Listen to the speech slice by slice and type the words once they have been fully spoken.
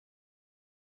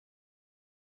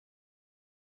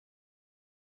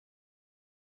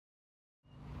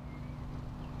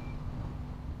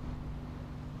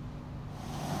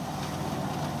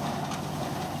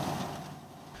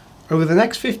Over the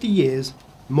next 50 years,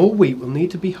 more wheat will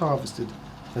need to be harvested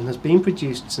than has been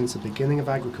produced since the beginning of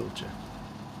agriculture.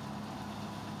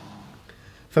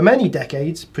 For many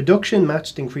decades, production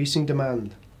matched increasing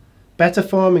demand. Better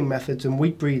farming methods and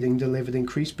wheat breeding delivered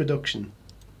increased production.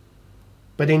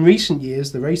 But in recent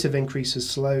years, the rate of increase has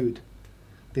slowed.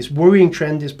 This worrying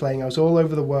trend is playing out all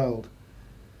over the world,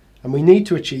 and we need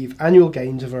to achieve annual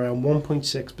gains of around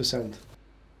 1.6%.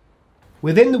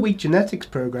 Within the Wheat Genetics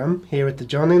Programme here at the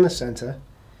John Innes Centre,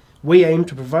 we aim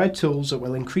to provide tools that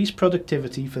will increase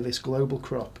productivity for this global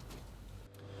crop.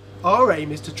 Our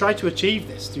aim is to try to achieve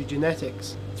this through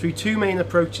genetics, through two main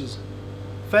approaches.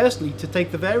 Firstly, to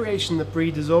take the variation that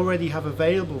breeders already have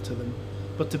available to them,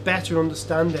 but to better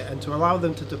understand it and to allow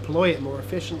them to deploy it more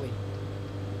efficiently.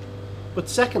 But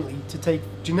secondly, to take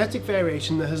genetic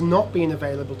variation that has not been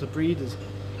available to breeders.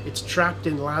 It's trapped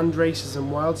in land races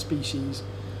and wild species,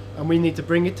 and we need to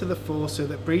bring it to the fore so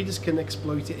that breeders can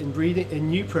exploit it in breeding in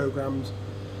new programs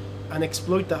and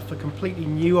exploit that for completely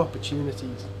new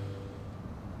opportunities.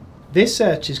 This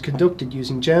search is conducted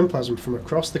using germplasm from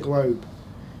across the globe,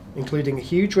 including a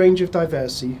huge range of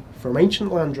diversity from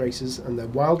ancient land races and their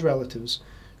wild relatives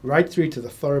right through to the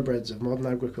thoroughbreds of modern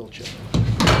agriculture.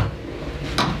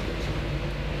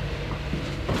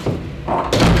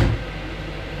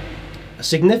 A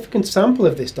significant sample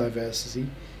of this diversity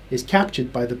is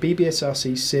captured by the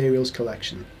BBSRC Cereals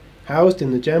Collection, housed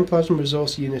in the Germplasm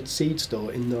Resource Unit seed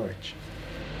store in Norwich.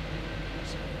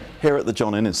 Here at the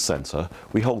John Innes Centre,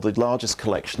 we hold the largest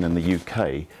collection in the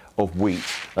UK of wheat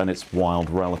and its wild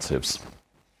relatives.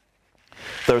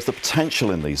 There is the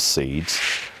potential in these seeds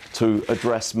to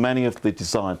address many of the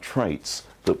desired traits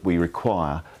that we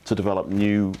require to develop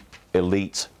new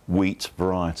elite wheat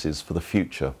varieties for the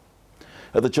future.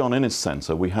 At the John Innes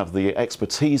Centre, we have the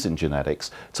expertise in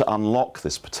genetics to unlock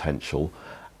this potential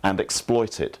and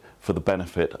exploit it for the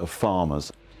benefit of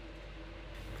farmers.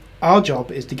 Our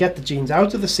job is to get the genes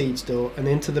out of the seed store and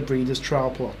into the breeders' trial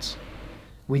plots.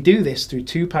 We do this through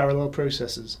two parallel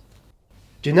processes.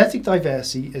 Genetic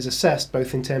diversity is assessed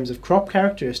both in terms of crop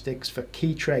characteristics for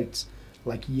key traits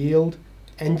like yield,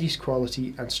 end-use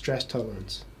quality and stress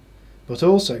tolerance, but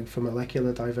also for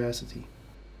molecular diversity.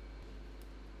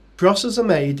 Crosses are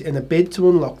made in a bid to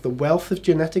unlock the wealth of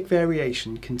genetic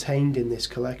variation contained in this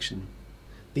collection.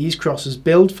 These crosses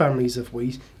build families of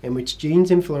wheat in which genes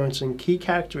influencing key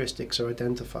characteristics are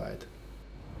identified.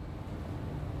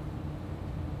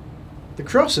 The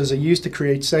crosses are used to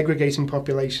create segregating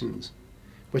populations,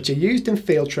 which are used in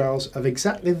field trials of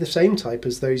exactly the same type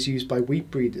as those used by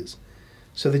wheat breeders,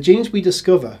 so the genes we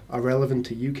discover are relevant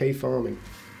to UK farming.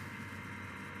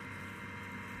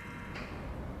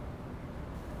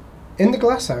 In the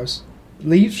glasshouse,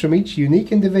 leaves from each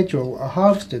unique individual are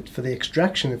harvested for the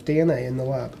extraction of DNA in the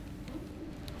lab.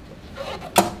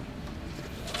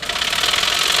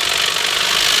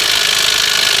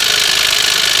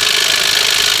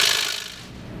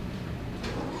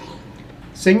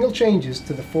 Single changes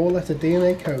to the 4-letter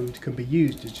DNA code can be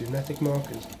used as genetic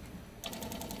markers.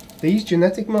 These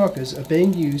genetic markers are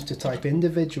being used to type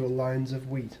individual lines of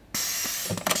wheat.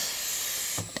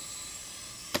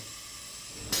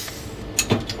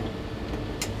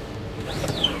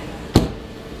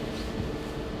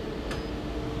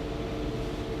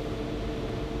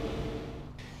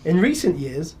 In recent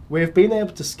years, we have been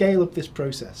able to scale up this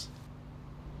process.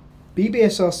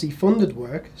 BBSRC funded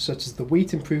work, such as the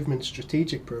Wheat Improvement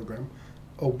Strategic Programme,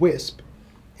 or WISP,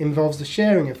 involves the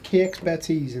sharing of key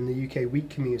expertise in the UK wheat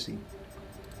community.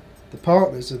 The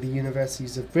partners are the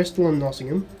universities of Bristol and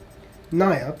Nottingham,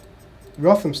 NIAB,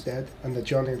 Rothamsted and the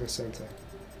John Innes Centre.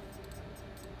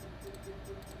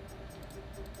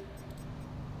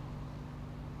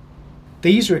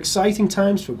 These are exciting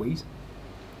times for wheat.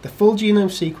 The full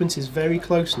genome sequence is very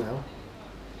close now.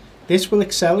 This will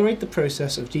accelerate the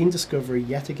process of gene discovery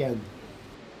yet again.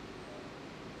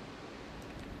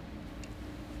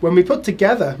 When we put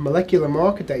together molecular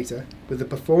marker data with the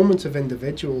performance of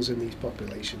individuals in these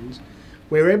populations,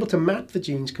 we are able to map the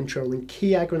genes controlling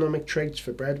key agronomic traits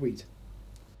for bread wheat.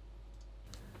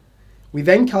 We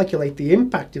then calculate the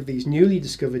impact of these newly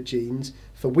discovered genes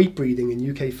for wheat breeding in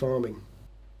UK farming.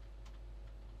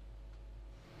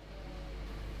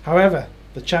 However,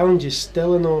 the challenge is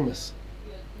still enormous.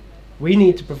 We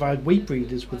need to provide wheat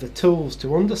breeders with the tools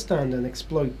to understand and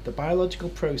exploit the biological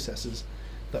processes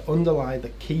that underlie the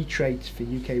key traits for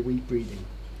UK wheat breeding: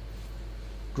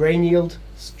 grain yield,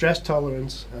 stress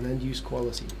tolerance and end-use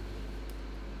quality.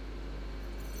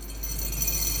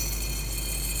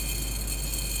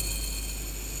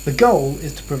 The goal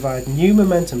is to provide new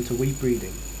momentum to wheat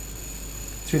breeding.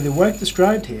 Through the work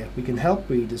described here, we can help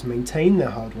breeders maintain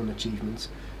their hard-won achievements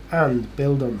and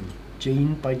build on them,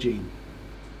 gene by gene.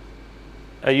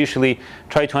 I usually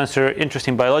try to answer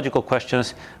interesting biological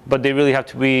questions, but they really have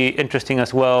to be interesting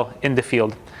as well in the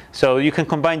field. So you can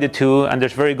combine the two, and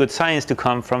there's very good science to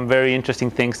come from very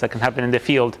interesting things that can happen in the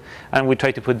field, and we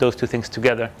try to put those two things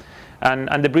together.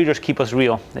 And the breeders keep us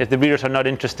real. If the breeders are not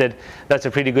interested, that's a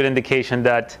pretty good indication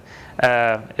that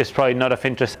it's probably not of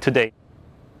interest today.